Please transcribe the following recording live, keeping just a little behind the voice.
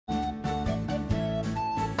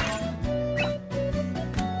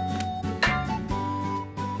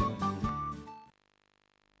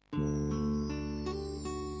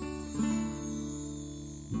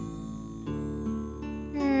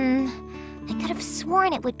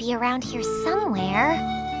sworn it would be around here somewhere.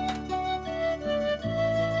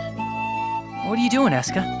 What are you doing,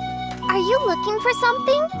 Escha? Are you looking for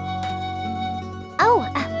something? Oh,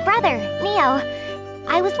 brother, Neo.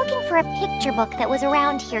 I was looking for a picture book that was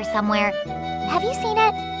around here somewhere. Have you seen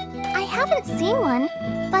it? I haven't seen one,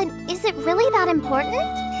 but is it really that important?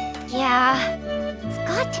 Yeah, it's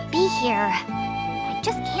got to be here. I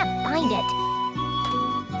just can't find it.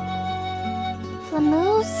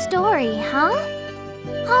 Flameu's story, huh?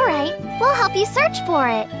 Alright, we'll help you search for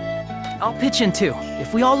it. I'll pitch in too.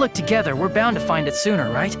 If we all look together, we're bound to find it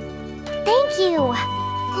sooner, right? Thank you.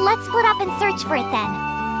 Let's split up and search for it then.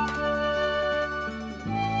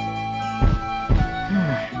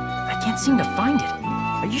 I can't seem to find it.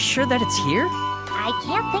 Are you sure that it's here? I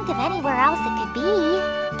can't think of anywhere else it could be.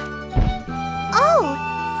 Oh!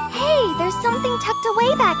 Hey, there's something tucked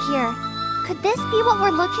away back here. Could this be what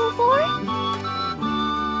we're looking for?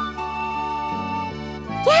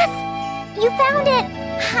 Yes! You found it!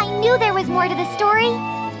 I knew there was more to the story.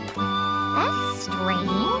 That's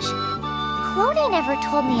strange. Clone never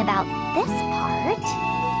told me about this part.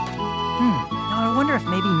 Now I wonder if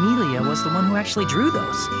maybe Melia was the one who actually drew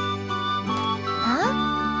those. Huh?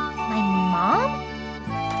 My mom?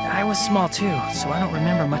 I was small too, so I don't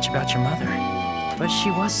remember much about your mother. But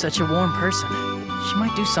she was such a warm person. She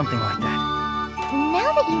might do something like that.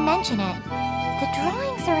 Now that you mention it, the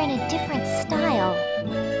drawings are in a different style.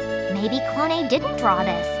 Maybe Clone didn't draw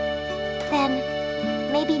this. Then,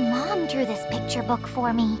 maybe Mom drew this picture book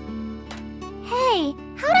for me. Hey,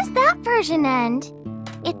 how does that version end?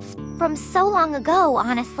 It's from so long ago,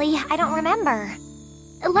 honestly, I don't remember.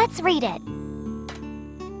 Let's read it.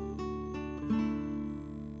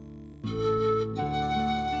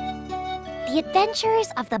 The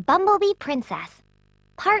Adventures of the Bumblebee Princess,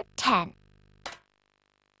 Part 10.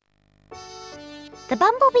 The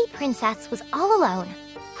Bumblebee Princess was all alone,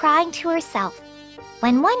 crying to herself,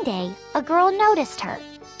 when one day a girl noticed her.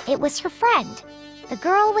 It was her friend, the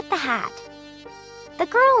girl with the hat. The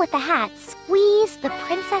girl with the hat squeezed the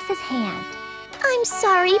princess's hand. I'm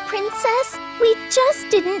sorry, Princess. We just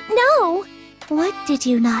didn't know. What did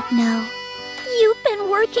you not know? You've been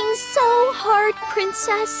working so hard,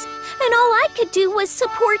 Princess, and all I could do was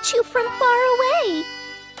support you from far away.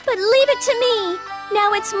 But leave it to me.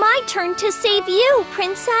 Now it's my turn to save you,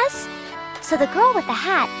 Princess. So the girl with the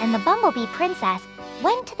hat and the Bumblebee Princess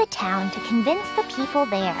went to the town to convince the people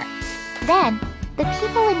there. Then, the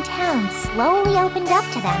people in town slowly opened up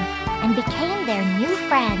to them and became their new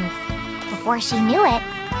friends. Before she knew it,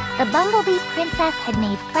 the Bumblebee Princess had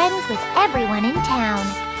made friends with everyone in town.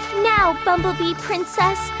 Now, Bumblebee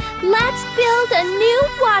Princess, let's build a new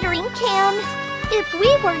watering can. If we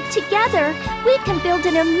work together, we can build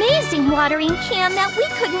an amazing watering can that we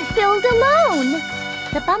couldn't build alone.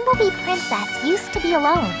 The Bumblebee Princess used to be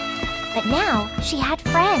alone, but now she had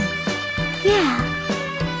friends. Yeah,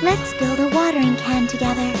 let's build a watering can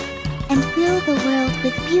together and fill the world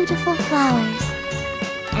with beautiful flowers.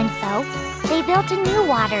 And so, they built a new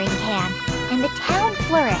watering can, and the town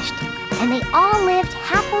flourished, and they all lived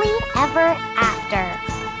happily ever after.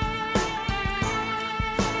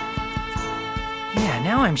 Yeah,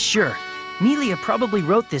 now I'm sure. Melia probably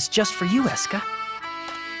wrote this just for you, Escha.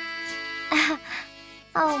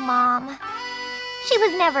 Oh, Mom. She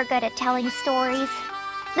was never good at telling stories.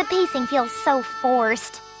 The pacing feels so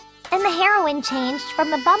forced. And the heroine changed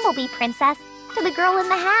from the Bumblebee Princess to the girl in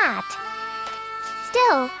the hat.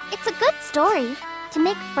 Still, it's a good story. To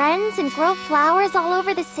make friends and grow flowers all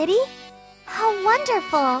over the city? How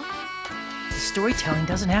wonderful! The storytelling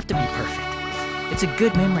doesn't have to be perfect. It's a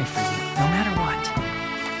good memory for you, no matter what.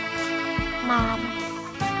 Mom,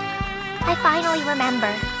 I finally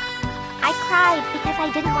remember. I cried because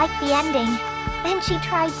I didn't like the ending, and she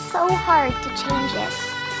tried so hard to change it.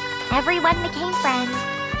 Everyone became friends,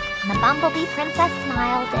 and the Bumblebee Princess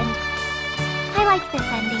smiled, and I like this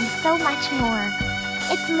ending so much more.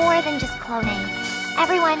 It's more than just cloning.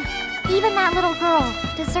 Everyone, even that little girl,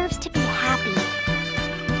 deserves to be happy.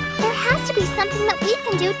 There has to be something that we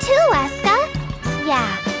can do too, Escha.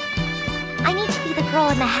 Yeah. I need to be the girl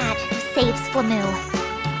in the hat who saves Flameu.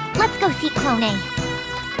 Let's go see Clone.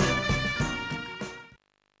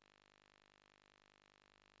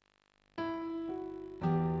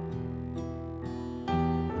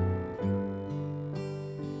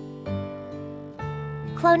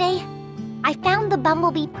 Clone, I found the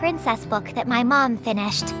Bumblebee Princess book that my mom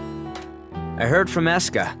finished. I heard from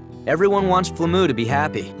Escha. Everyone wants Flameu to be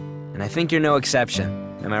happy, and I think you're no exception.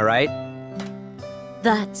 Am I right?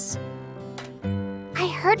 That's... I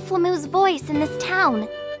heard Flameu's voice in this town.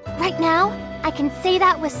 Right now, I can say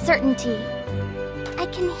that with certainty. I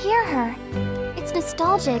can hear her. It's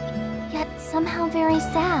nostalgic, yet somehow very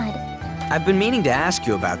sad. I've been meaning to ask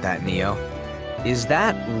you about that, Neo. Is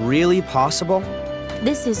that really possible?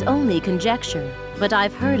 This is only conjecture, but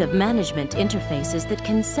I've heard of management interfaces that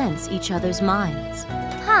can sense each other's minds.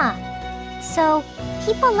 Huh. So,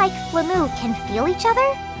 people like Flameu can feel each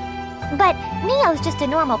other? But Neo's just a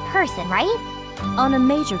normal person, right? On a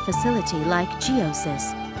major facility like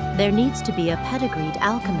Geosis, there needs to be a pedigreed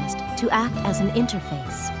alchemist to act as an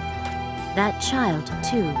interface. That child,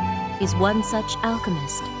 too, is one such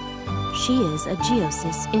alchemist. She is a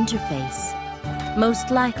Geosis interface.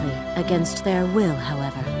 Most likely against their will,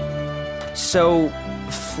 however. So,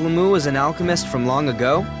 Flameu was an alchemist from long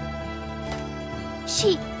ago?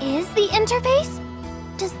 She is the interface?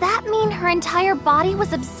 Does that mean her entire body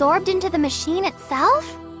was absorbed into the machine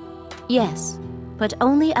itself? Yes, but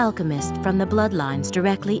only alchemists from the bloodlines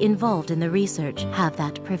directly involved in the research have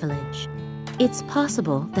that privilege. It's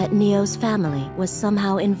possible that Neo's family was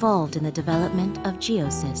somehow involved in the development of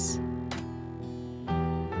Geosis.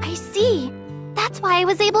 I see. That's why I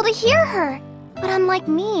was able to hear her. But unlike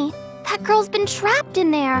me, that girl's been trapped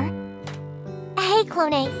in there. Hey,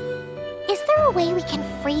 Clone. Is there a way we can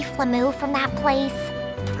free Flameu from that place?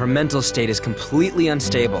 Her mental state is completely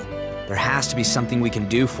unstable. There has to be something we can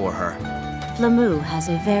do for her. Flameu has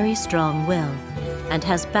a very strong will, and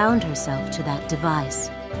has bound herself to that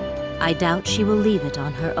device. I doubt she will leave it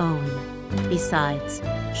on her own. Besides,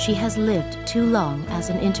 she has lived too long as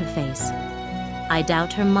an interface. I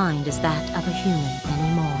doubt her mind is that of a human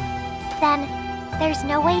anymore. Then, there's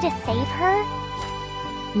no way to save her?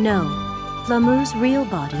 No. Flameu's real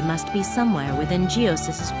body must be somewhere within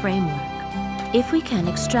Geosis's framework. If we can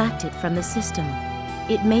extract it from the system,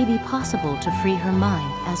 it may be possible to free her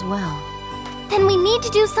mind as well. Then we need to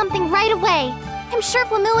do something right away. I'm sure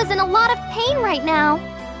Flameu is in a lot of pain right now.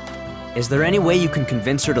 Is there any way you can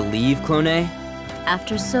convince her to leave, Clone?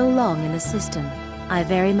 After so long in the system, I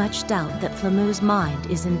very much doubt that Flameu's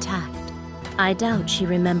mind is intact. I doubt she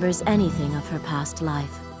remembers anything of her past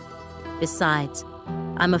life. Besides,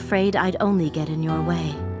 I'm afraid I'd only get in your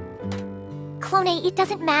way. Clone, it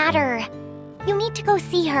doesn't matter. You need to go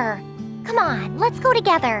see her. Come on, let's go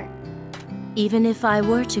together. Even if I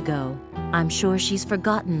were to go, I'm sure she's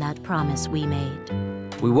forgotten that promise we made.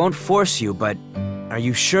 We won't force you, but are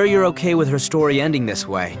you sure you're okay with her story ending this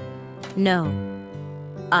way? No.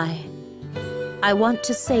 I want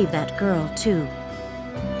to save that girl, too.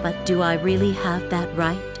 But do I really have that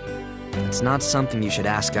right? It's not something you should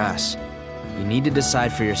ask us. You need to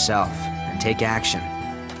decide for yourself and take action.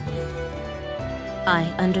 I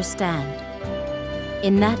understand.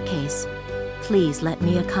 In that case, please let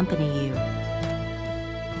me accompany you.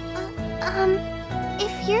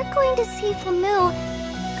 If you're going to see Flameu,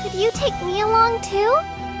 could you take me along too?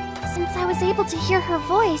 Since I was able to hear her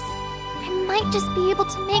voice, I might just be able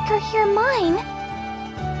to make her hear mine.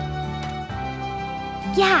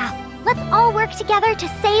 Yeah, let's all work together to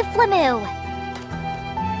save Flameu.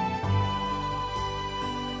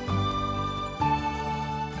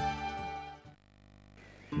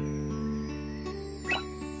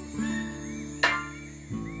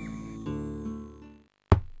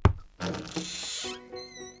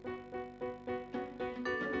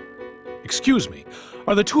 Excuse me,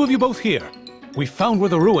 are the two of you both here? We found where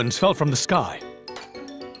the ruins fell from the sky.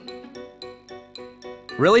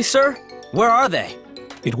 Really, sir? Where are they?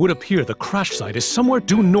 It would appear the crash site is somewhere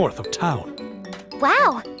due north of town.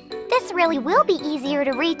 Wow, this really will be easier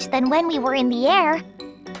to reach than when we were in the air.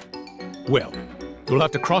 Well, you'll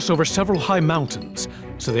have to cross over several high mountains,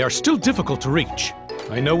 so they are still difficult to reach.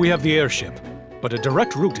 I know we have the airship, but a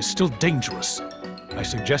direct route is still dangerous. I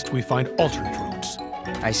suggest we find alternate routes.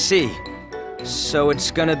 I see. So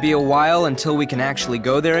it's gonna be a while until we can actually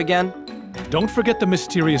go there again? Don't forget the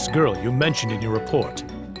mysterious girl you mentioned in your report.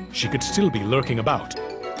 She could still be lurking about.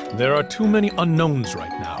 There are too many unknowns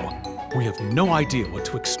right now. We have no idea what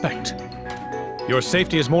to expect. Your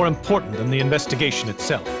safety is more important than the investigation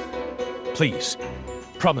itself. Please,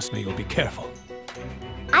 promise me you'll be careful.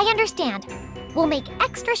 I understand. We'll make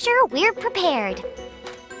extra sure we're prepared.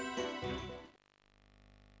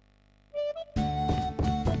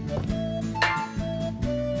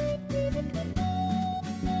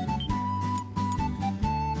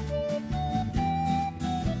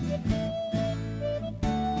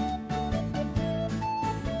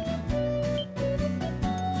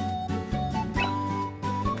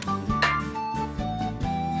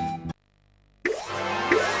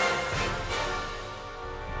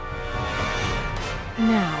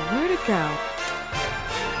 Now, where to go?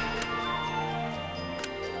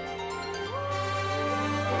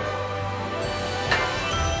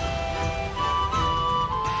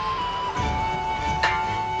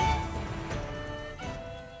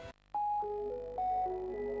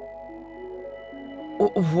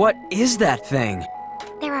 What is that thing?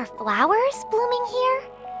 There are flowers blooming here?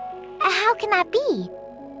 How can that be?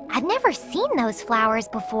 I've never seen those flowers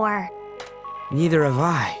before. Neither have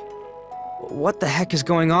I. What the heck is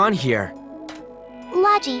going on here?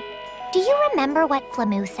 Logy, do you remember what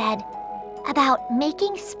Flameu said? About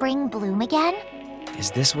making spring bloom again?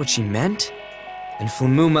 Is this what she meant? And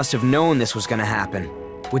Flameu must have known this was gonna happen.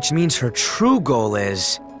 Which means her true goal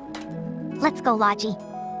is... Let's go, Logy.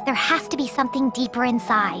 There has to be something deeper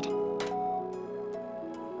inside.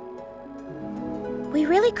 We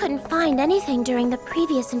really couldn't find anything during the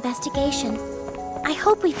previous investigation. I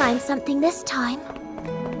hope we find something this time.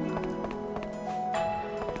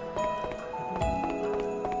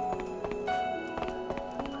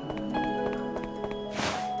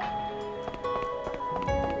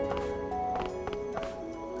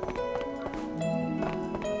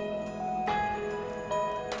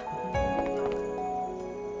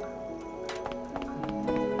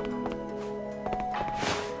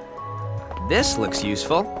 This looks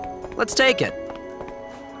useful. Let's take it.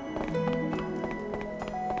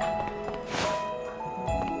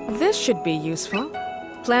 This should be useful.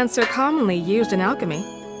 Plants are commonly used in alchemy.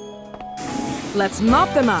 Let's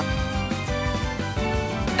mop them up.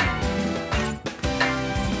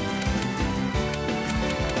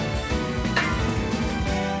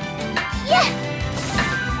 Yeah!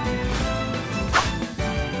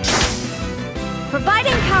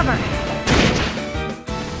 Providing cover!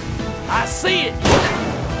 I see it!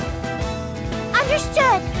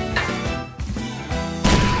 Understood!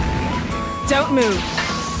 Don't move.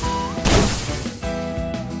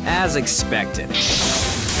 As expected.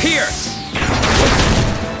 Pierce!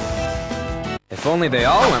 If only they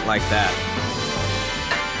all went like that.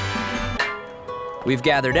 We've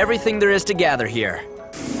gathered everything there is to gather here.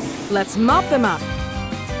 Let's mop them up.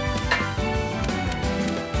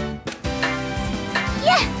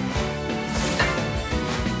 Yeah!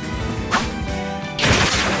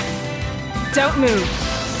 Don't move.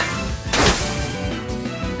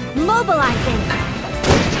 Mobilizing!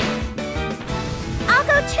 I'll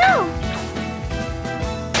go too!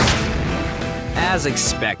 As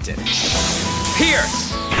expected.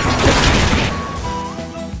 Pierce!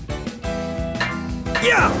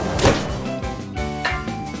 Yeah!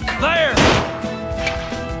 There!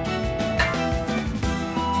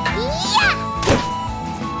 Yeah!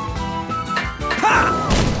 Ha!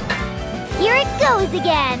 Here it goes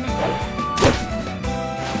again!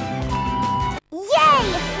 Yay!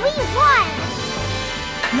 We won!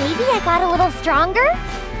 Maybe I got a little stronger?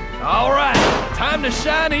 All right, time to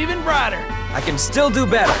shine even brighter. I can still do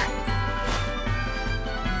better.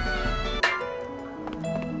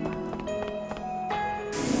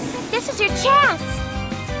 This is your chance!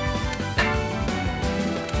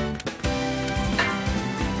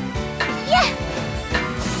 Yeah!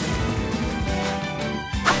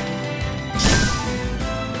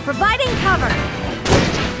 Providing cover!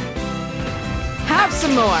 Have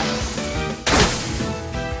some more.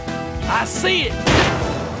 I see it.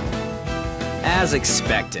 As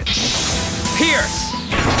expected. Pierce!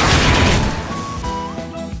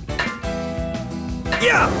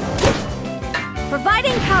 Yeah!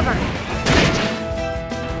 Providing cover!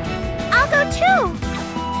 I'll go too!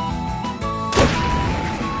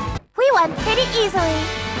 We won pretty easily.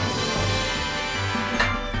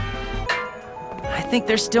 I think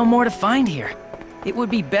there's still more to find here. It would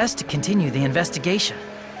be best to continue the investigation.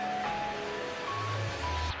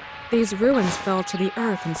 These ruins fell to the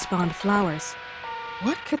earth and spawned flowers.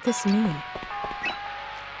 What could this mean?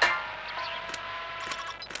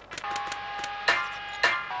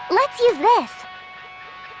 Let's use this.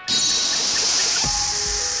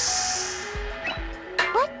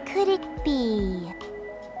 What could it be?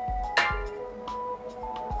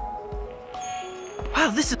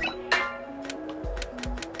 Wow, this is...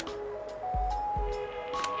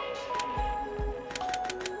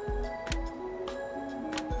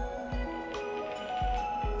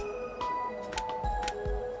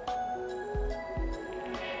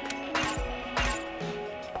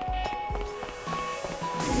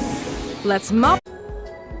 Let's mop.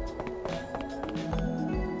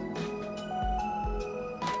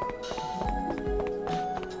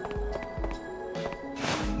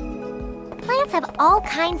 Plants have all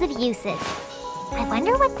kinds of uses. I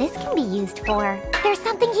wonder what this can be used for. There's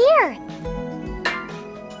something here.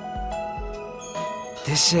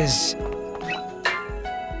 This is...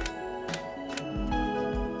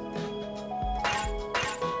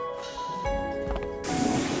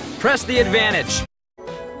 Press the advantage.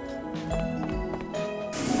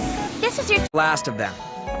 This is your... Last of them.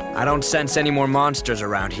 I don't sense any more monsters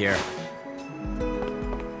around here.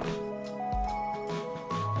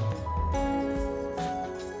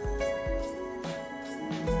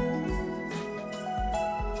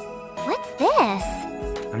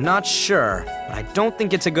 I'm not sure, but I don't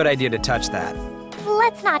think it's a good idea to touch that.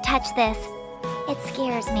 Let's not touch this. It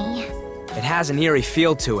scares me. It has an eerie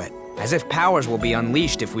feel to it, as if powers will be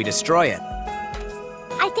unleashed if we destroy it.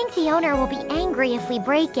 I think the owner will be angry if we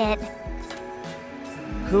break it.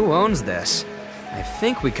 Who owns this? I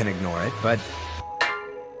think we can ignore it, but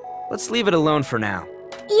let's leave it alone for now.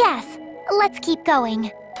 Yes, let's keep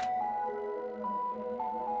going.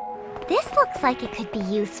 This looks like it could be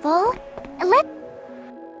useful.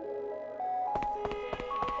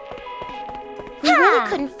 We really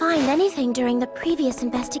couldn't find anything during the previous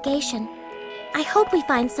investigation. I hope we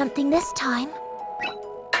find something this time.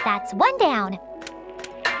 That's one down.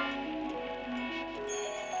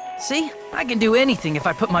 See? I can do anything if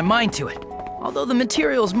I put my mind to it. Although the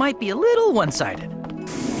materials might be a little one-sided.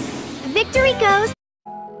 Victory goes...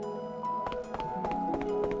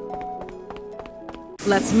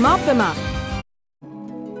 Let's mop them up.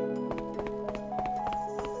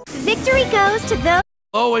 Victory goes to those...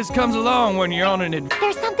 Always comes along when you're on an adventure.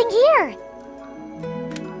 There's something here.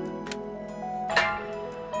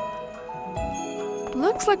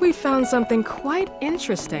 Looks like we found something quite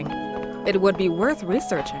interesting. It would be worth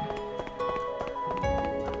researching.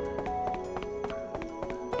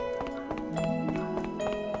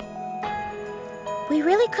 We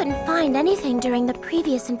really couldn't find anything during the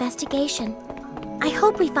previous investigation. I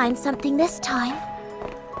hope we find something this time.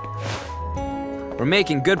 We're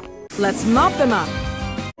making good... Let's mop them up.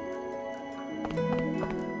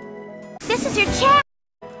 This is your chance!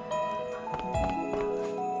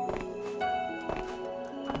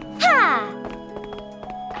 Ha!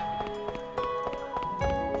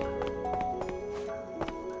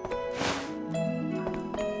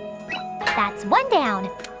 That's one down.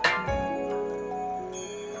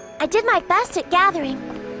 I did my best at gathering.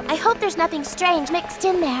 I hope there's nothing strange mixed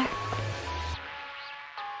in there.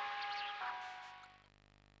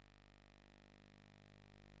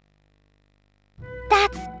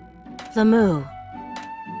 That's... Flameu.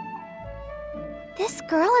 This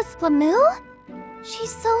girl is Flameu?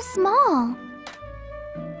 She's so small.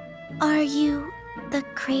 Are you the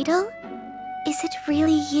cradle? Is it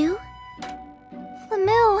really you?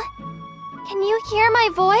 Flameu, can you hear my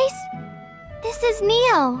voice? This is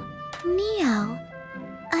Neo. Neo.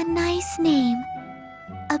 A nice name.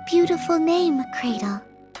 A beautiful name, Cradle.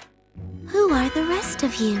 Who are the rest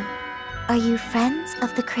of you? Are you friends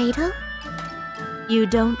of the Cradle? You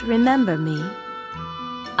don't remember me?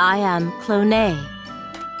 I am Clonay.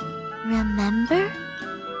 Remember?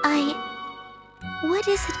 What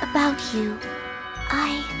is it about you?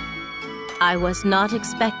 I was not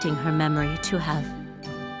expecting her memory to have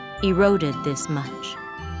eroded this much.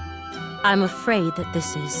 I'm afraid that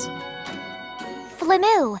this is...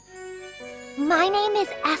 Flameu. My name is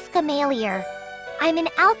Escha Logy. I'm an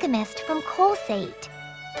alchemist from Colsate.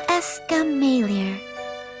 Escha Logy.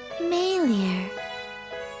 Malier.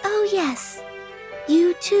 Oh yes,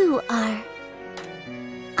 you too are.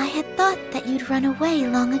 I had thought that you'd run away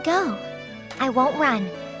long ago. I won't run.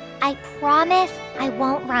 I promise I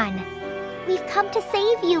won't run. We've come to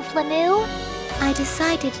save you, Flameu. I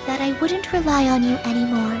decided that I wouldn't rely on you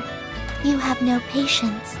anymore. You have no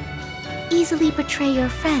patience. Easily betray your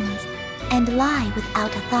friends and lie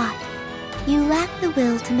without a thought. You lack the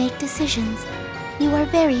will to make decisions. You are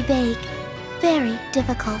very vague, very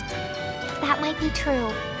difficult. That might be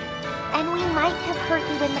true. And we might have hurt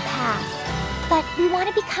you in the past. But we want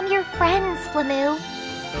to become your friends, Flameu.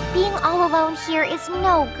 Being all alone here is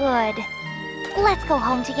no good. Let's go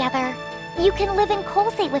home together. You can live in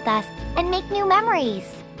Colsate with us and make new memories.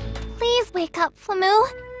 Please wake up, Flameu.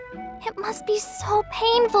 It must be so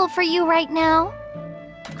painful for you right now.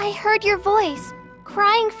 I heard your voice,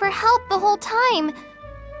 crying for help the whole time,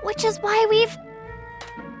 which is why we've...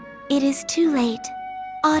 It is too late.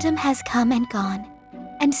 Autumn has come and gone,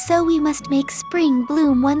 and so we must make spring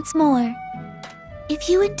bloom once more. If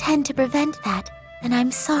you intend to prevent that, then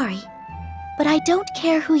I'm sorry. But I don't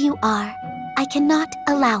care who you are. I cannot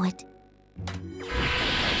allow it.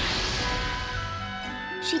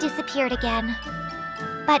 She disappeared again.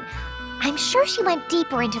 But I'm sure she went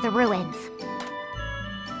deeper into the ruins.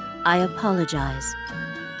 I apologize.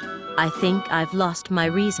 I think I've lost my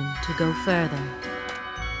reason to go further.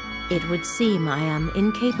 It would seem I am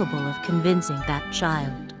incapable of convincing that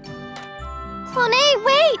child. Clonay,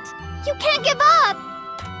 wait! You can't give up!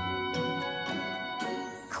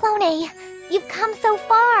 Clonay, you've come so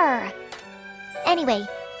far! Anyway,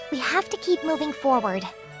 we have to keep moving forward.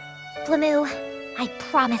 Flameu, I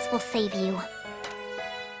promise we'll save you.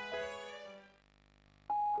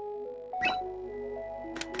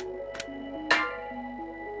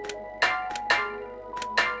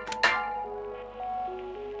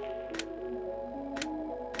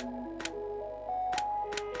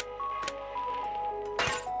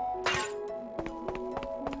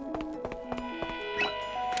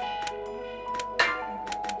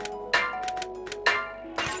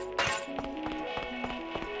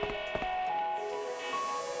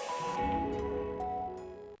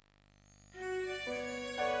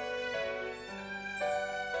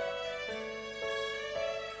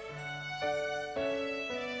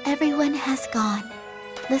 Everyone has gone.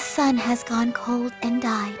 The sun has gone cold and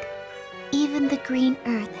died. Even the green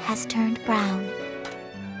earth has turned brown.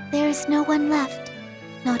 There is no one left,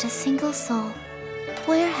 not a single soul.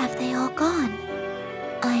 Where have they all gone?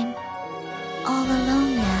 I'm all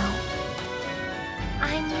alone now.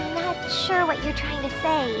 I'm not sure what you're trying to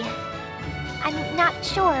say. I'm not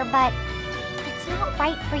sure, but it's not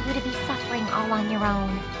right for you to be suffering all on your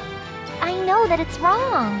own. I know that it's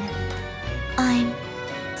wrong. I'm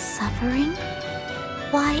suffering?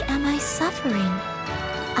 Why am I suffering?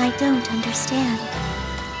 I don't understand.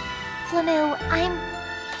 Flameu,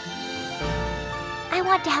 I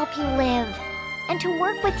want to help you live, and to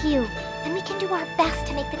work with you, and we can do our best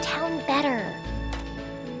to make the town better.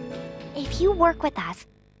 If you work with us,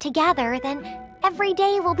 together, then every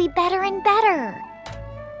day will be better and better.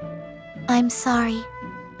 I'm sorry,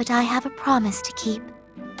 but I have a promise to keep.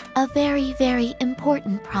 A very, very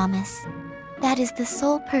important promise. That is the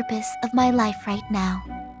sole purpose of my life right now.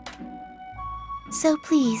 So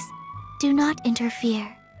please, do not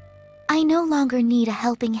interfere. I no longer need a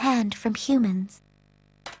helping hand from humans.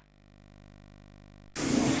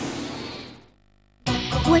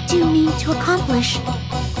 What do you mean to accomplish?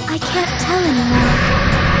 I can't tell anymore.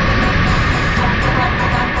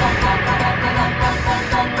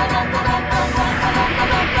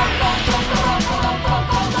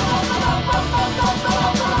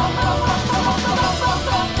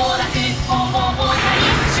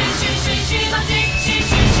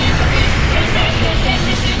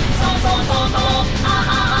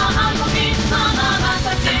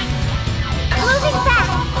 Moving back!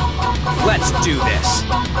 Let's do this!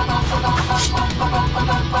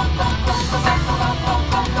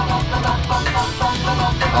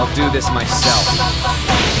 I'll do this myself.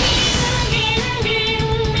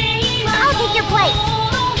 I'll take your place!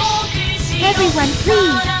 Everyone,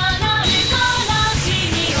 please!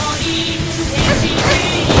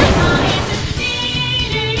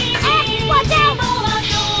 Watch out!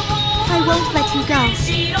 I won't let you go.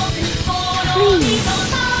 Please.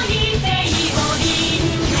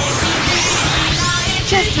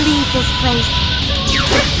 Just leave this place.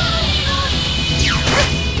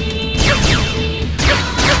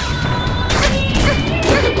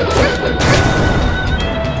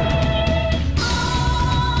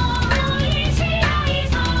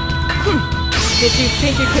 Did you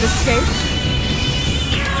think you could escape?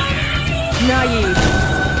 Naive.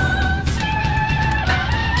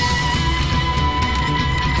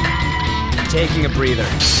 Taking a breather.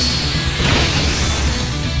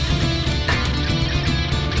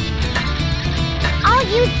 I'll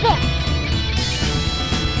use this!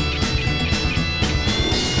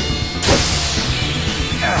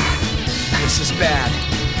 This is bad.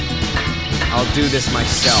 I'll do this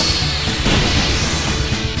myself.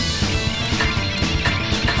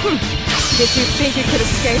 Did you think you could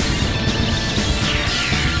escape?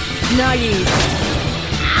 Naive.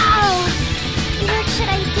 Ow! What should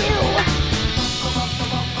I do?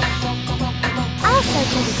 I'll show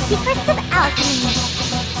you the secrets of alchemy.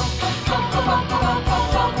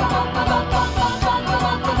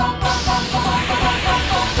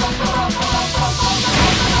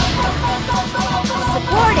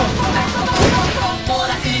 Supported.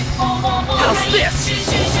 How's this?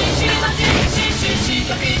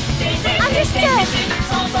 Understood.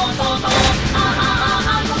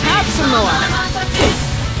 Have some more.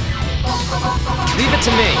 Leave it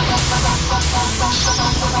to me.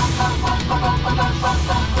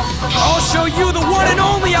 I'll show you the one and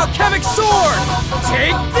only alchemic sword!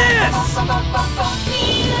 Take this!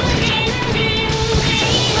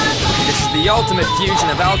 This is the ultimate fusion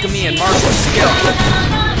of alchemy and martial skill.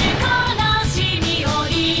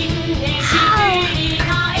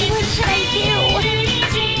 What should I do?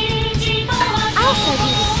 I'll show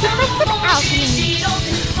you the secrets of alchemy.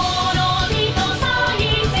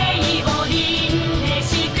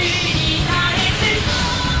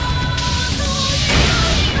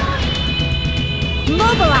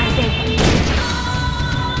 Mobilizing.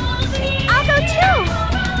 I'll go too.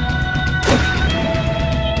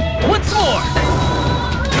 Once more!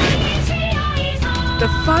 The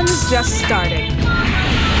fun's just starting.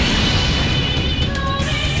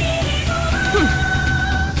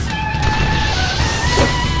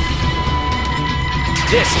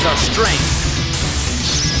 This is our strength.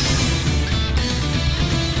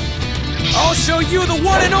 I'll show you the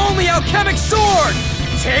one and only alchemic sword!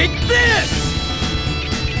 Take this!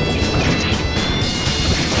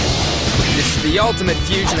 This is the ultimate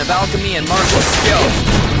fusion of alchemy and martial skill.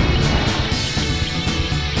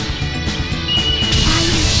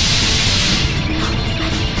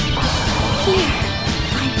 Here.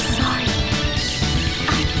 I'm sorry.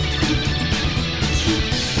 I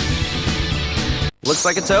looks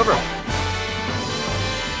like it's over.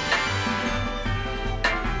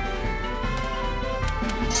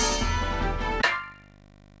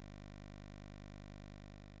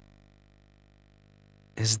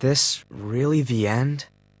 Is this really the end?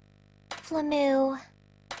 Flameu.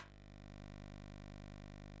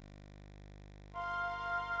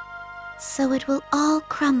 So it will all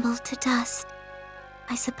crumble to dust.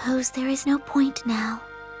 I suppose there is no point now.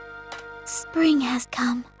 Spring has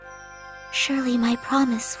come. Surely my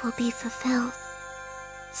promise will be fulfilled.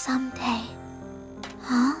 Someday.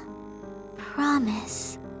 Huh?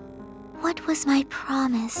 Promise. What was my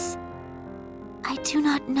promise? I do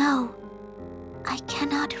not know. I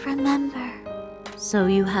cannot remember. So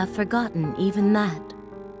you have forgotten even that.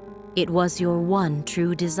 It was your one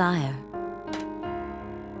true desire.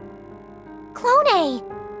 Clone!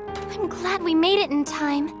 I'm glad we made it in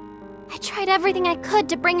time. I tried everything I could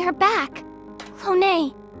to bring her back.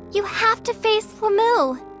 Clone, you have to face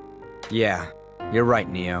Flameu. Yeah, you're right,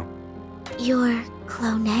 Neo. You're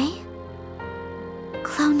Clone?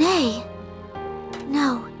 Clone?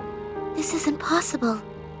 No, this isn't possible.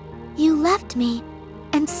 You left me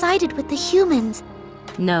and sided with the humans.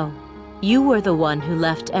 No, you were the one who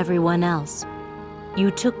left everyone else.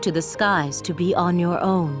 You took to the skies to be on your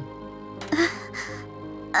own.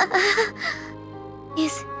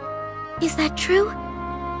 Is that true?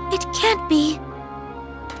 It can't be.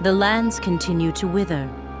 The lands continue to wither.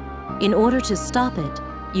 In order to stop it,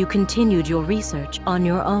 you continued your research on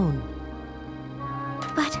your own.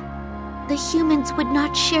 But the humans would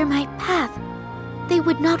not share my path. They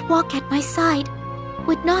would not walk at my side,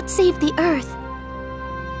 would not save the Earth.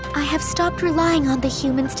 I have stopped relying on the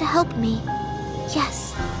humans to help me.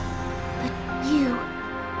 Yes, but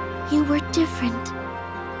you were different.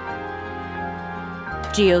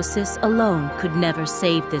 Geosis alone could never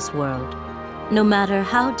save this world. No matter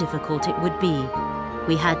how difficult it would be,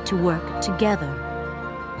 we had to work together.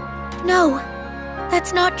 No,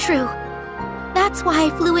 that's not true. That's why I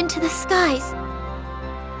flew into the skies.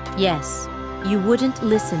 Yes, you wouldn't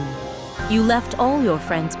listen. You left all your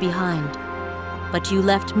friends behind. But you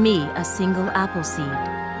left me a single apple seed.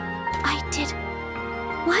 I did...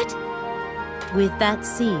 what? With that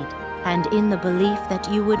seed, and in the belief that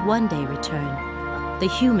you would one day return, the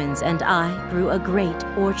humans and I grew a great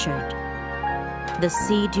orchard. The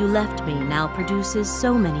seed you left me now produces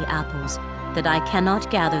so many apples that I cannot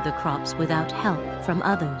gather the crops without help from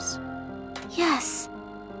others. Yes,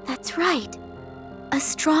 that's right. A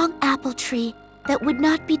strong apple tree that would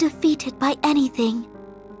not be defeated by anything.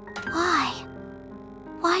 Why?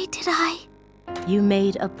 Why did I? You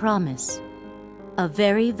made a promise. A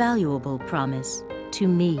very valuable promise to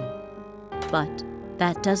me. But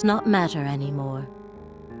that does not matter anymore.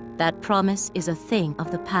 That promise is a thing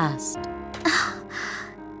of the past.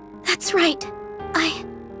 That's right.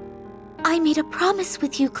 I made a promise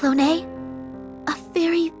with you, Clone. A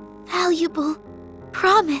very valuable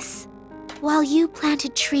promise. While you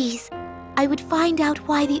planted trees, I would find out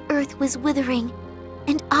why the earth was withering,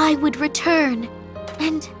 and I would return.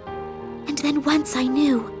 And then once I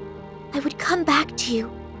knew, I would come back to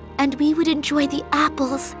you, and we would enjoy the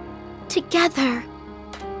apples together.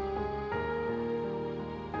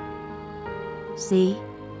 See?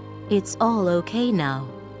 It's all okay now.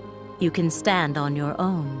 You can stand on your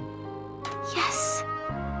own. Yes.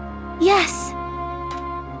 Yes!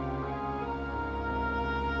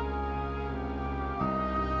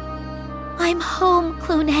 I'm home,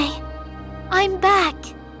 Clone. I'm back.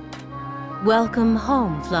 Welcome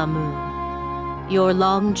home, Flameu. Your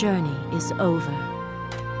long journey is over.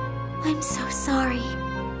 I'm so sorry.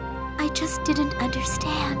 I just didn't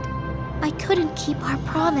understand. I couldn't keep our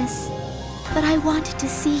promise. But I wanted to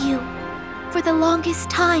see you. For the longest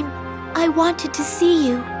time, I wanted to see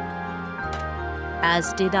you.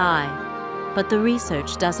 As did I. But the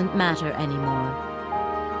research doesn't matter anymore.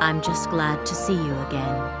 I'm just glad to see you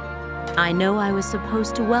again. I know I was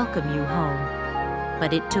supposed to welcome you home,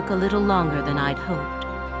 but it took a little longer than I'd hoped.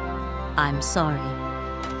 I'm sorry.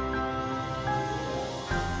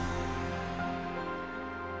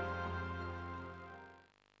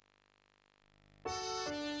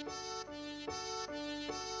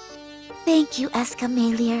 Thank you, Escha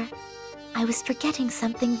Logy. I was forgetting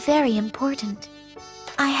something very important.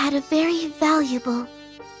 I had a very valuable,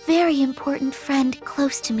 very important friend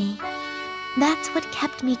close to me. That's what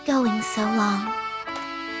kept me going so long.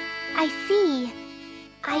 I see.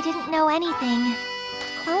 I didn't know anything.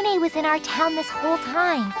 Clone was in our town this whole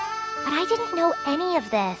time, but I didn't know any of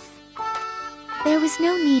this. There was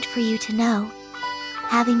no need for you to know.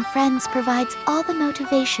 Having friends provides all the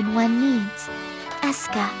motivation one needs.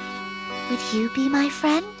 Escha, would you be my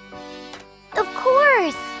friend? Of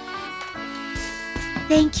course!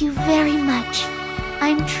 Thank you very much.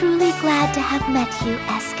 I'm truly glad to have met you,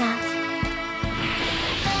 Escha.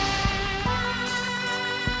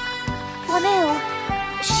 Flameu,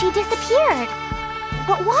 she disappeared.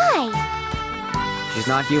 But why? She's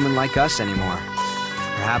not human like us anymore.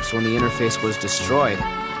 Perhaps when the interface was destroyed,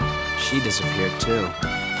 she disappeared too.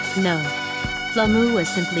 No. Flameu was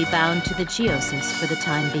simply bound to the Geosis for the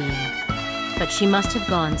time being. But she must have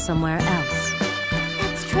gone somewhere else.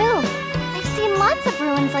 That's true. I've seen lots of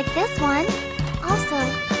ruins like this one. Also,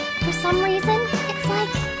 for some reason, it's like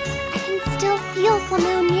I can still feel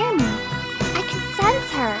Flameu near me. I can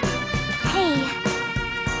sense her. Hey,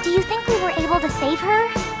 do you think we were able to save her?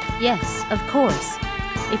 Yes, of course.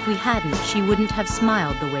 If we hadn't, she wouldn't have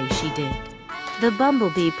smiled the way she did. The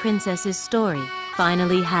Bumblebee Princess's story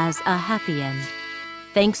finally has a happy end.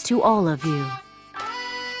 Thanks to all of you.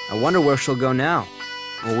 I wonder where she'll go now.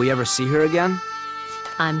 Will we ever see her again?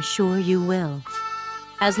 I'm sure you will.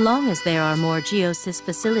 As long as there are more Geosis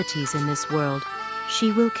facilities in this world,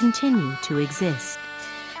 she will continue to exist.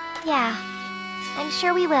 Yeah, I'm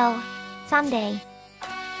sure we will. Someday.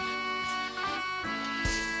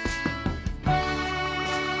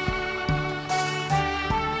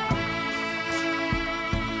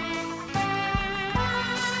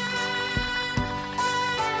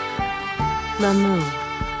 Flameu,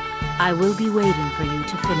 I will be waiting for you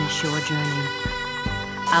to finish your journey.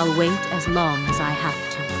 I'll wait as long as I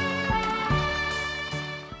have to.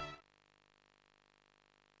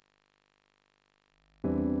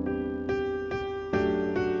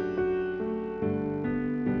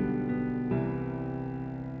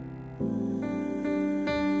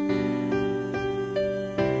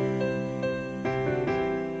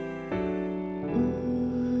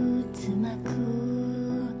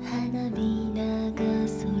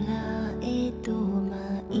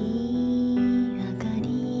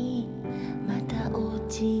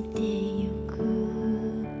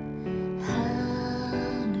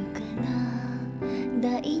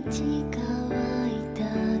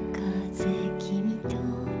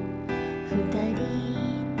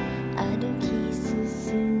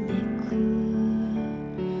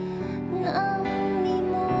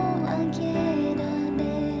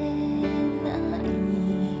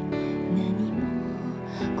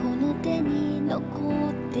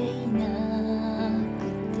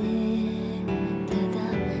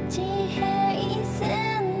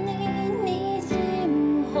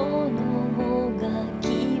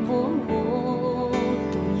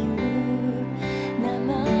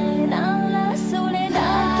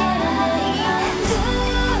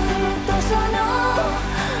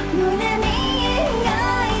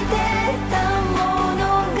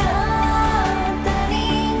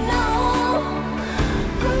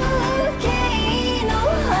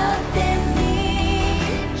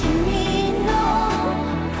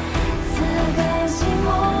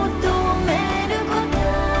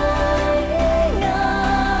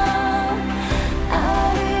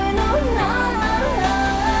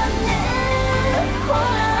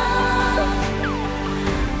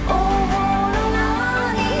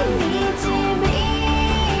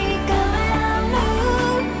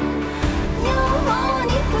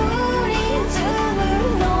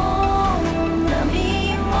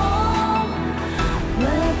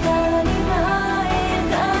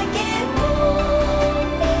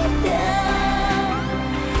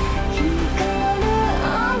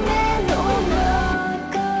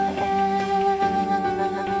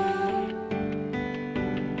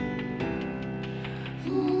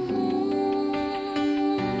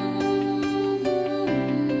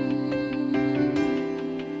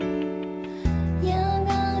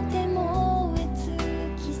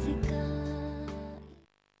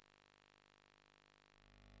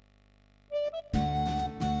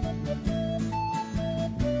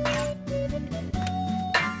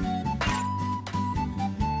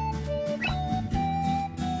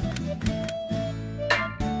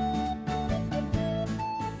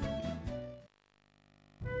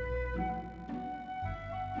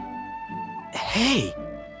 Hey,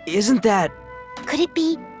 isn't that... Could it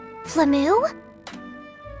be Flameu?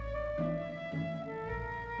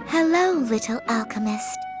 Hello, little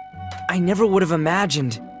alchemist. I never would have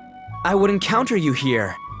imagined I would encounter you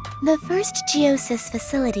here. The first Geosis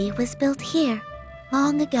facility was built here,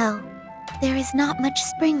 long ago. There is not much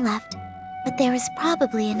spring left, but there is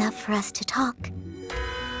probably enough for us to talk.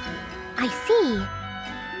 I see.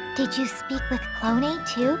 Did you speak with Clone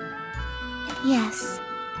too? Yes.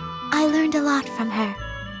 I learned a lot from her.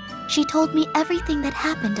 She told me everything that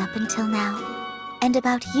happened up until now. And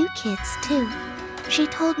about you kids, too. She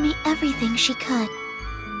told me everything she could.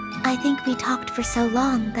 I think we talked for so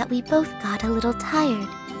long that we both got a little tired.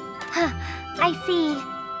 Huh, I see.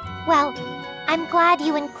 Well, I'm glad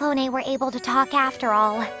you and Clone were able to talk after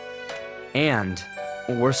all. And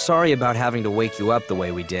we're sorry about having to wake you up the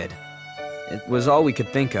way we did. It was all we could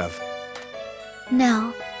think of.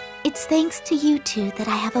 No, it's thanks to you two that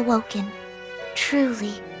I have awoken.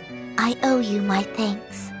 Truly, I owe you my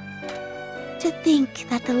thanks. To think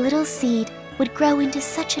that the little seed would grow into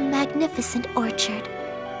such a magnificent orchard.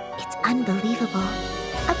 It's unbelievable.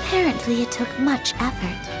 Apparently it took much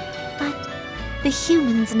effort, but the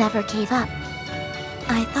humans never gave up.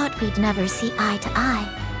 I thought we'd never see eye to eye.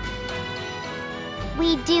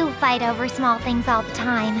 We do fight over small things all the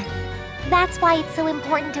time. That's why it's so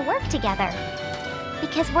important to work together.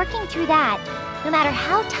 Because working through that, no matter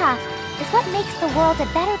how tough, is what makes the world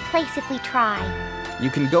a better place if we try. You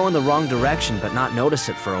can go in the wrong direction but not notice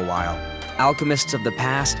it for a while. Alchemists of the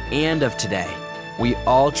past and of today, we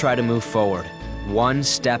all try to move forward, one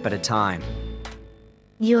step at a time.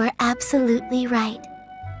 You're absolutely right.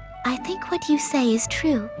 I think what you say is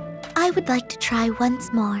true. I would like to try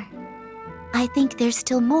once more. I think there's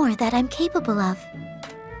still more that I'm capable of.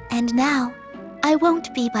 And now, I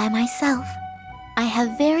won't be by myself. I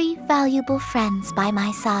have very valuable friends by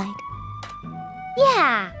my side.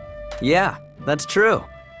 Yeah! Yeah, that's true.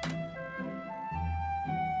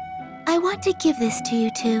 I want to give this to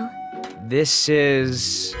you two. This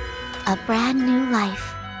is... A brand new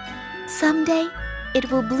life. Someday,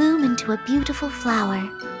 it will bloom into a beautiful flower.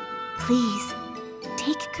 Please,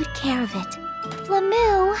 take good care of it.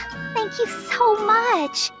 Flameu, thank you so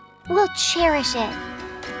much. We'll cherish it.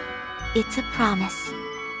 It's a promise.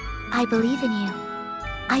 I believe in you.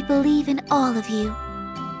 I believe in all of you.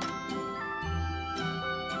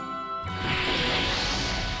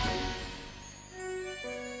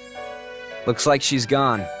 Looks like she's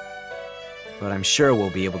gone. But I'm sure we'll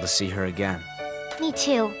be able to see her again. Me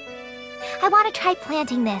too. I want to try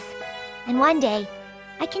planting this. And one day,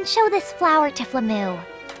 I can show this flower to Flameu.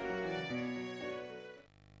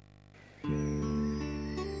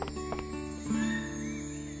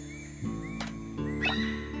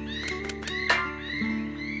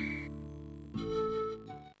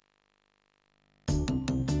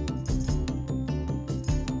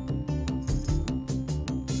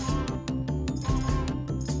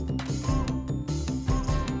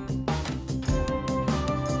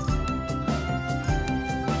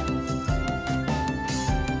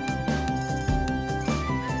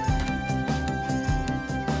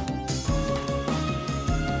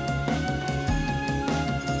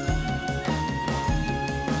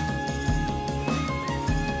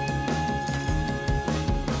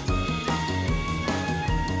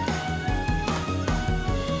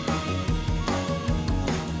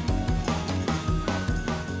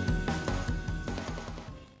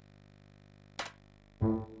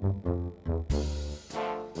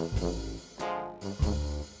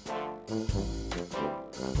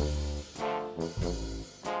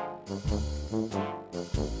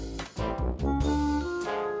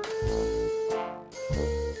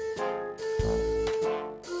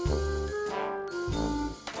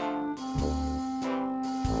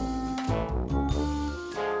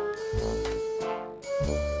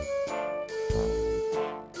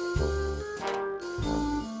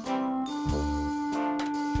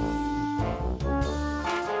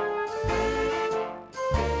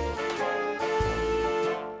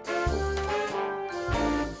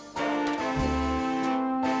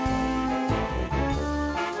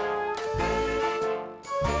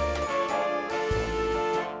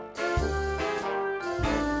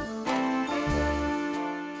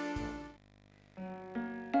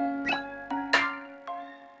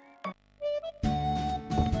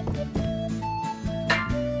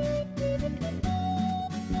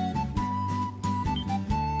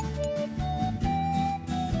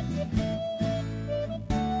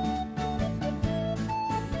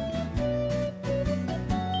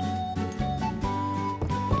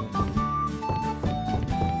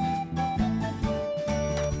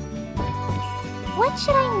 What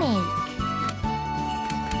should I make?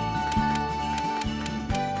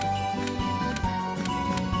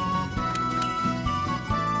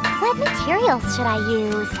 What materials should I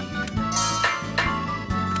use?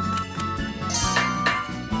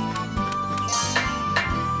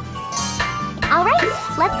 All right,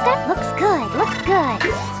 let's start. Looks good, looks good.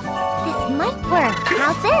 This might work.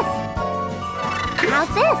 How's this?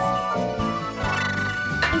 How's this?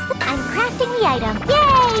 I'm crafting the item. Yay!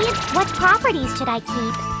 What properties should I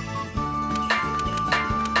keep?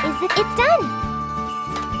 It's done!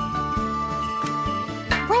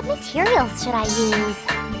 What materials should I use?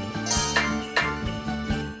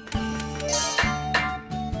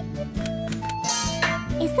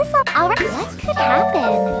 alright. What could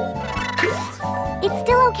happen? It's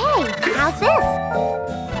still okay. How's this?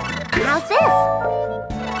 How's this?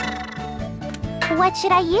 What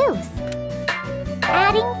should I use?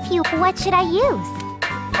 Adding fuel. What should I use?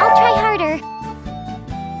 I'll try harder.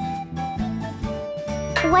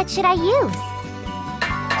 What should I use?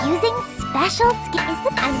 Using special skills.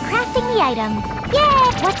 I'm crafting the item.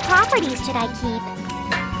 Yay! What properties should I keep?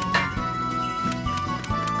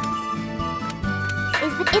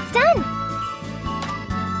 It's done!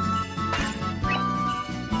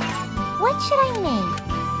 What should I make?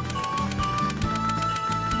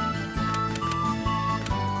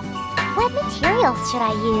 What materials should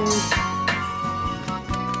I use?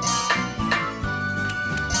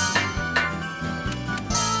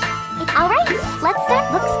 Alright, let's start.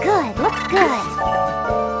 Looks good, looks good.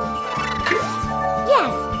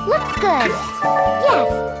 Yes, looks good. Yes,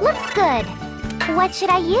 looks good. What should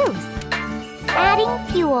I use? Adding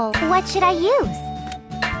fuel. What should I use?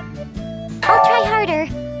 I'll try harder.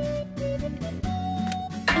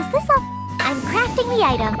 Is this all? I'm crafting the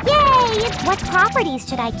item. Yay! What properties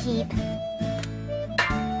should I keep?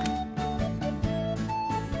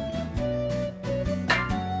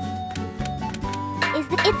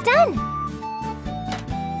 It's done!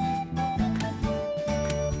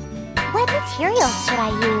 What materials should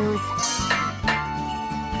I use?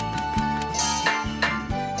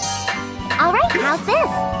 Alright, how's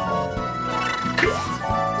this?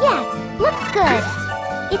 Yes, looks good.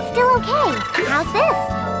 It's still okay. How's this?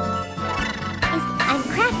 I'm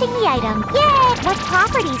crafting the item. Yay! What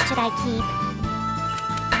properties should I keep?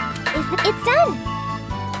 It's done!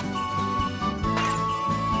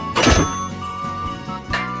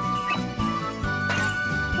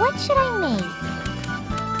 What should I make?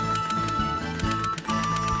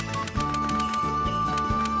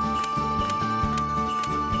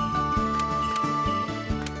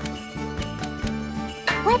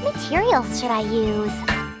 What materials should I use?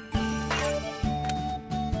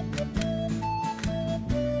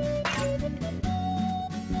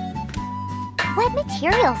 What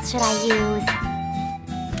materials should I use?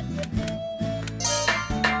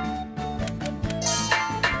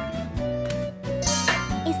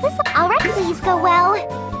 Is this alright? Please go well.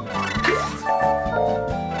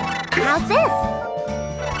 How's this?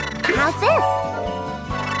 How's this?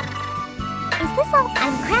 Is this all?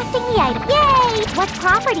 I'm crafting the item. Yay! What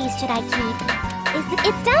properties should I keep?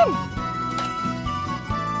 It's done!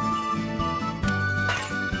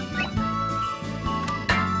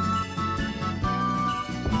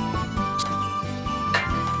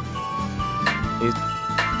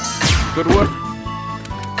 Good work.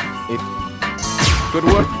 Good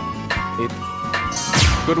work.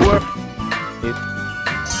 Good work.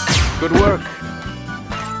 Good work.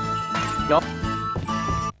 Yup.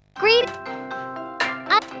 Great.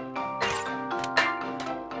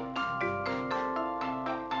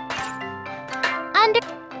 Under.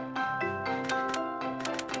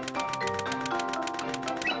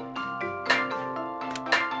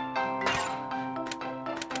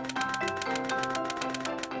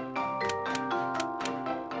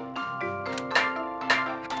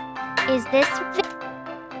 Is this?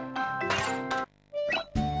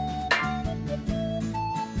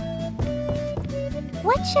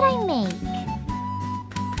 What should I make?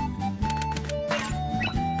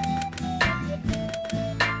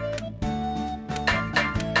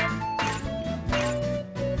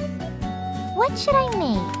 What should I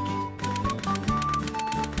make?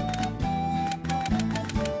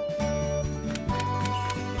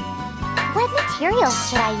 What materials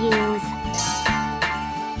should I use?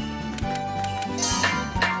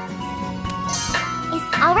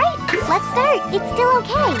 Alright, let's start. It's still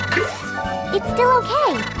okay. It's still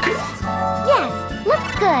okay. Yes,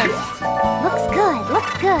 looks good. Looks good,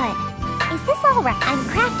 looks good. Is this alright? I'm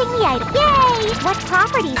crafting the item. Yay! What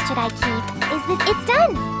properties should I keep? It's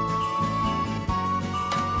done!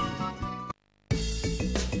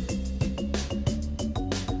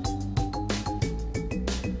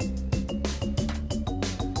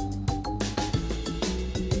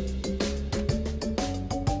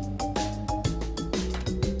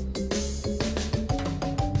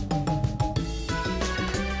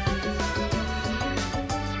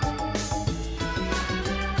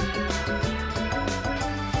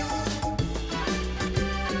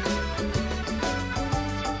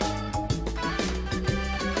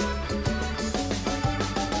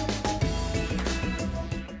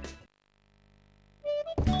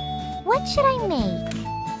 What should I make?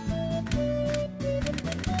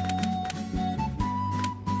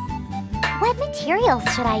 What materials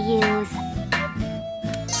should I use?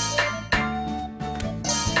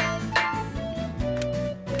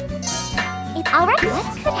 Alright, what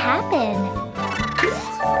could happen?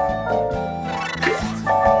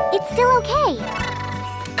 It's still okay.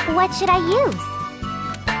 What should I use?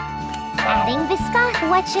 Adding viscosity.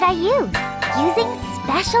 What should I use? Using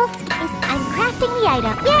special skills. I'm crafting the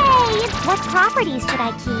item. Yay! What properties should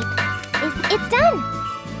I keep? It's done.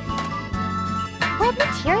 What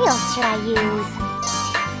materials should I use?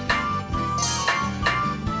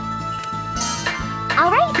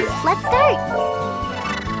 Alright, let's start.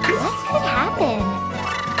 What could happen?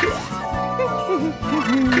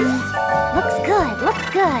 Looks good, looks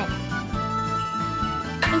good.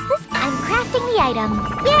 Is this? I'm crafting the item.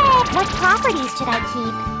 Yay! What properties should I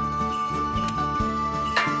keep?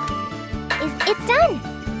 It's done.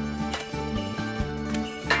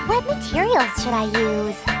 What materials should I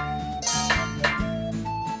use?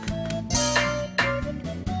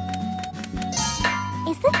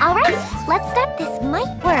 Is this? Alright, let's start. This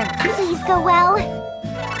might work. Please go well.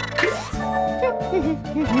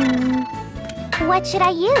 What should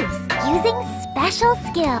I use? Using special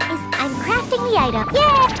skill. I'm crafting the item.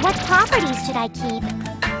 Yay! What properties should I keep?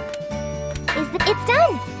 It's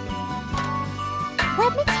done.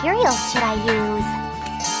 What materials should I use?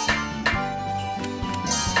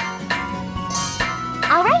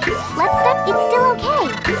 Alright, let's start. It's still okay.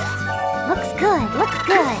 Looks good, looks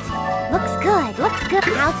good. Looks good, looks good.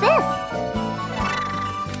 How's this?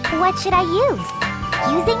 What should I use?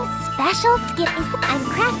 Using special skill. I'm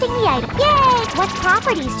crafting the item. Yay! What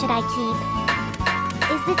properties should I keep?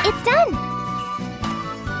 It's done.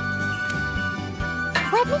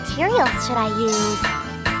 What materials should I use?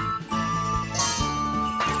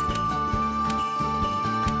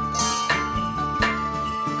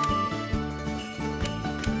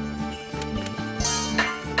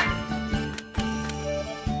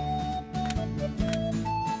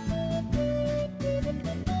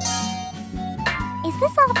 Is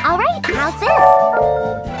this all right? How's this?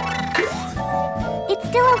 It's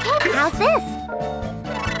still okay. How's this?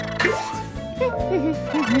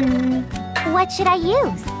 What should I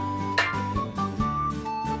use?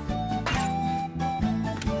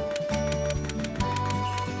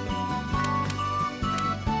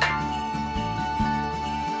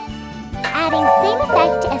 Adding same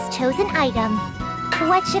effect as chosen item.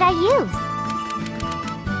 What should I use?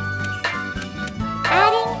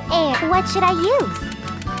 Adding air. What should I use?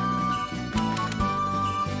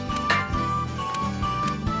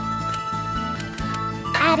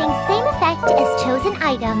 Adding same effect as chosen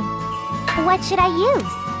item. What should I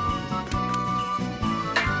use?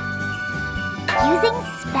 Using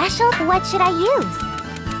special. What should I use?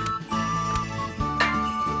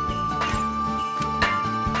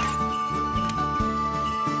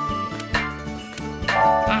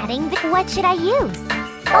 Adding the. What should I use?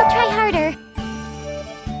 I'll try harder.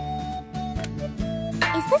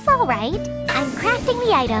 Is this all right? I'm crafting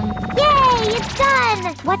the item. Yay! It's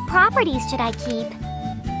done! What properties should I keep?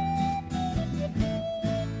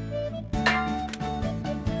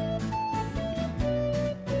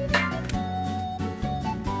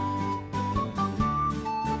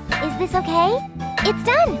 Is this okay? It's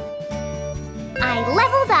done! I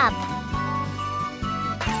leveled up!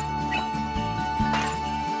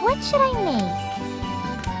 What should I make?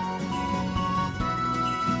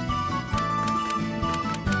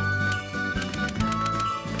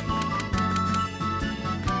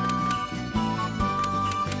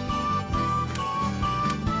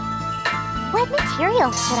 What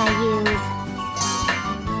materials should I use?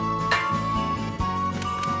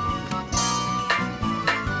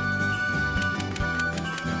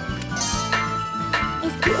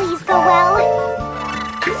 Please go well.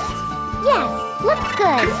 Yes, looks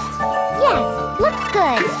good. Yes, looks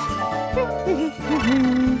good.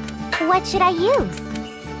 What should I use?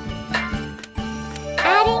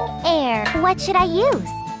 Adding air. What should I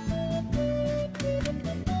use?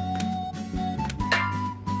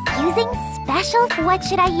 Using special. What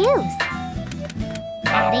should I use?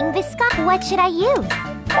 Adding viscosity. What should I use?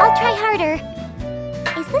 I'll try harder.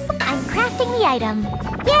 Is this? I'm crafting the item.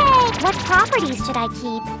 Yay! What properties should I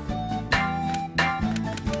keep?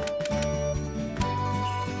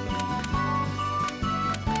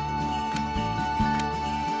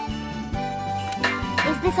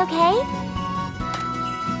 Is this okay?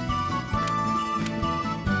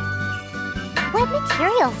 What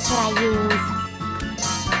materials should I use?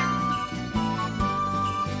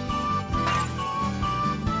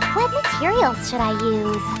 What materials should I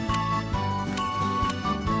use?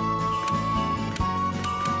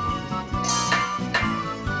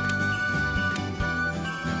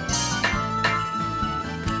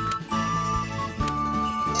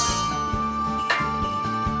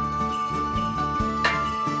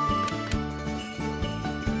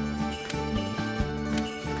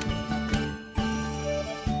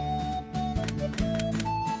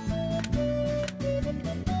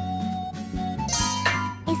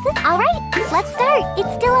 this alright? Let's start.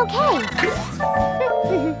 It's still okay.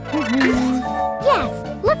 Yes,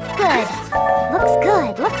 looks good. Looks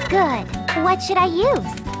good, looks good. What should I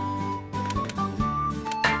use?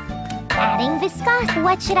 Adding viscosity.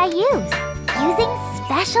 What should I use? Using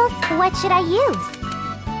specials. What should I use?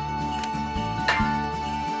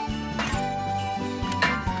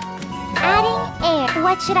 Adding air.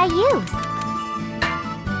 What should I use?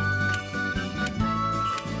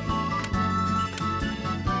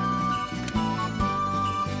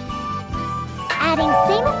 Adding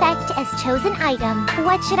same effect as chosen item.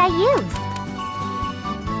 What should I use?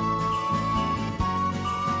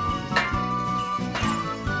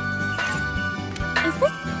 Is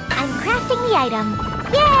this? I'm crafting the item.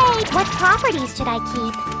 Yay! What properties should I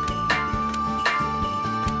keep?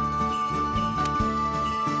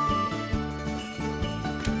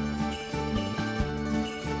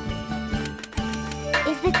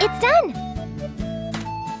 Is this? It's done!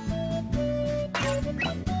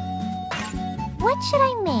 What should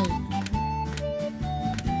I make?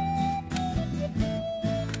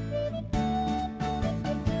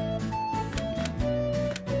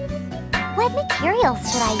 What materials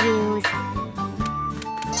should I use?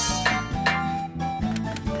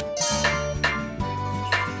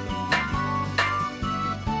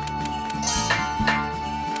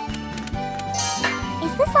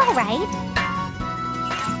 Is this all right?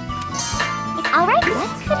 All right,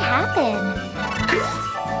 what could happen?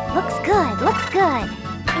 Looks good, looks good.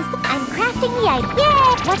 I'm crafting the item.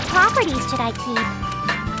 Yay! What properties should I keep?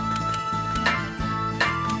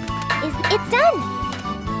 It's done!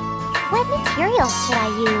 What materials should I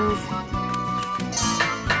use?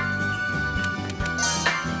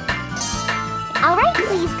 Alright,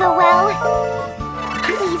 please go well.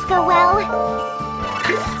 Please go well.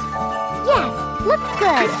 Yes, looks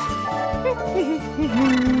good.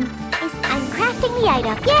 I'm crafting the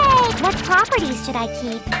item. Yay! What properties should I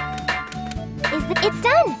keep? It's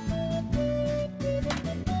done!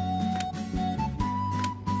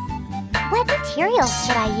 What materials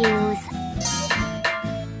should I use?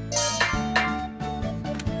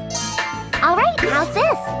 Alright, how's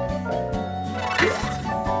this?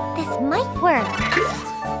 This might work.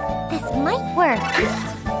 This might work.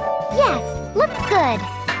 Yes, looks good.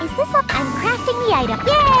 Is this up? I'm crafting the item.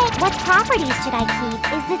 Yay! What properties should I keep?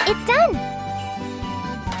 It's done!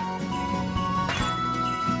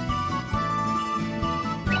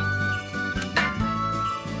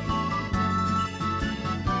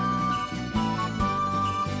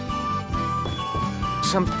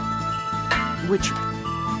 Which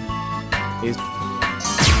is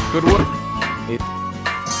good work.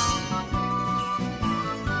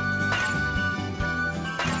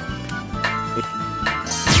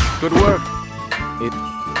 Good work.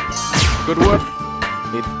 Good work.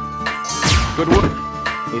 Good work.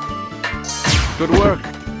 Good work.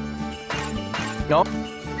 No.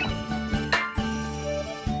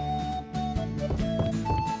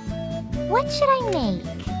 What should I make?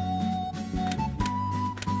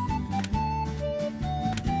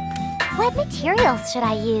 What materials should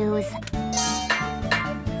I use?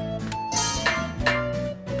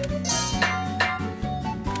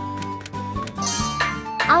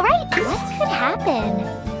 Alright, what could happen?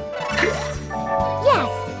 Yes,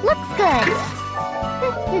 looks good.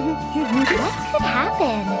 What could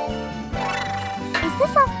happen? Is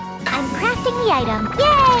this all? I'm crafting the item.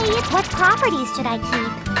 Yay! What properties should I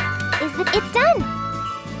keep? It's done!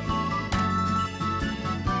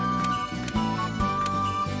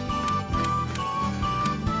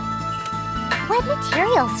 What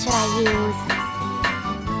materials should I use?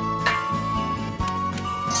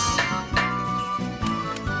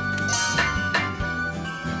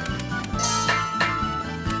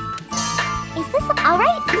 Is this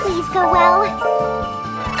alright? Please go well.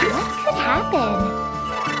 What could happen?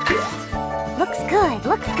 Looks good,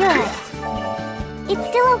 looks good. It's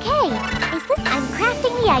still okay. Is this? I'm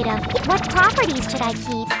crafting the item. What properties should I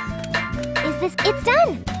keep? It's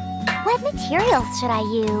done! What materials should I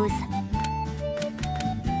use?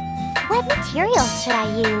 What materials should I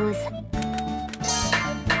use?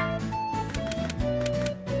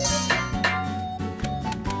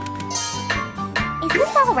 Is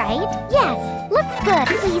this all right? Yes, looks good.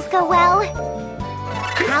 Please go well.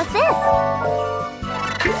 How's this?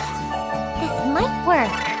 This might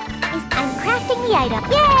work. I'm crafting the item.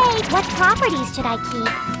 Yay! What properties should I keep?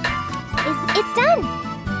 It's done!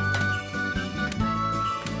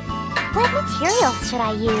 What materials should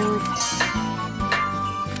I use?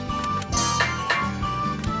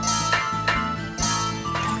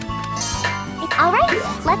 Alright,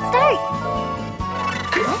 let's start!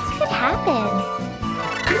 What could happen?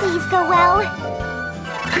 Please go well.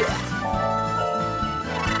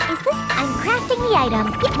 I'm crafting the item.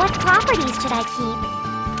 What properties should I keep?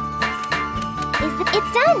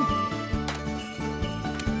 It's done!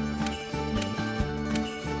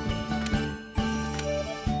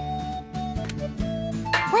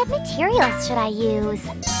 What materials should I use?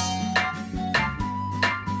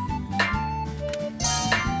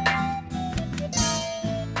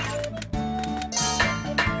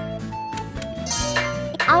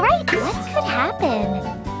 Alright, what could happen?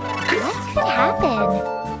 What could happen?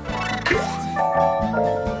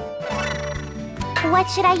 What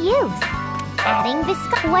should I use? Adding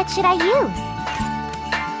visco. What should I use?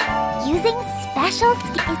 Using special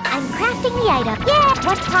skills. I'm crafting the item. Yeah!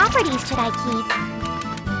 What properties should I keep?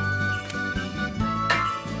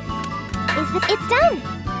 It's done!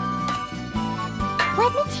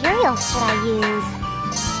 What materials should I use?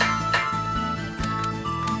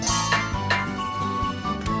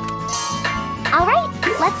 Alright,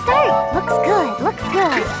 let's start! Looks good, looks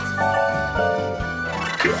good!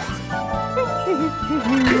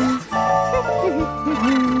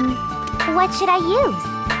 What should I use?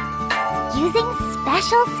 Using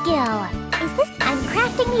special skill. I'm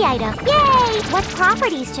crafting the item. Yay! What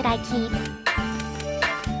properties should I keep?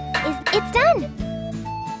 It's done!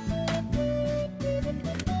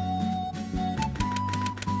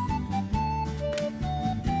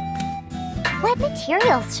 What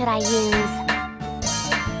materials should I use?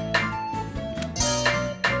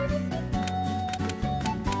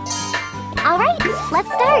 Alright,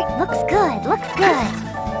 let's start! Looks good, looks good!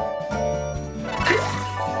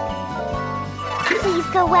 Please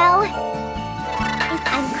go well!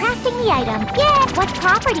 I'm crafting the item. Yeah! What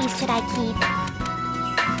properties should I keep?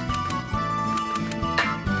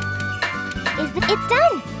 It's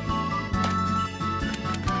done!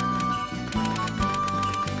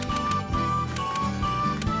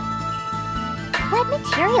 What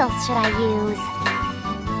materials should I use?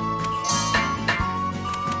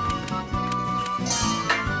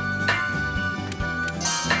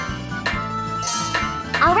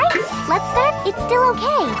 Alright, let's start. It's still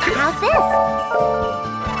okay. How's this?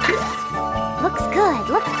 Looks good,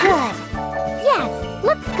 looks good. Yes,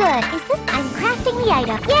 looks good. I'm crafting the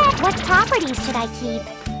item. Yeah! What properties should I keep?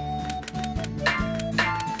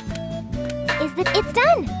 It's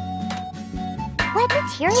done! What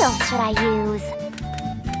materials should I use?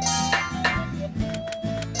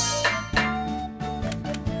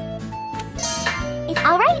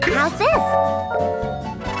 Alright, how's this?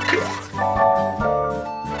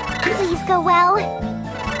 Please go well.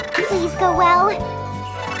 Please go well.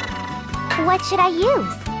 What should I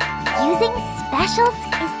use? Using special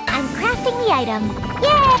skills. I'm crafting the item.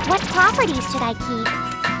 Yeah! What properties should I keep?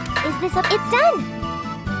 It's done!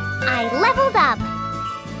 I leveled up!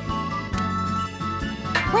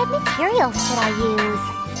 What materials should I use?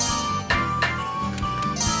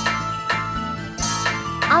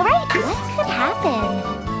 Alright, what could happen?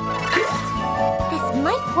 This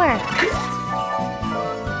might work.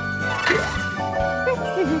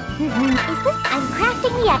 I'm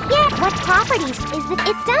crafting the item. Yeah! What properties?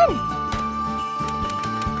 It's done!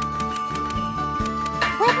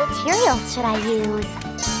 What materials should I use?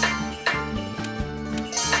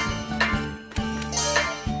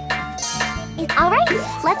 Alright,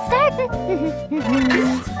 let's start.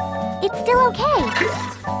 It's still okay.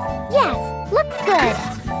 Yes, looks good.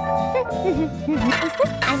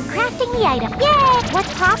 I'm crafting the item. Yeah! What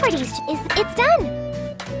properties? It's done!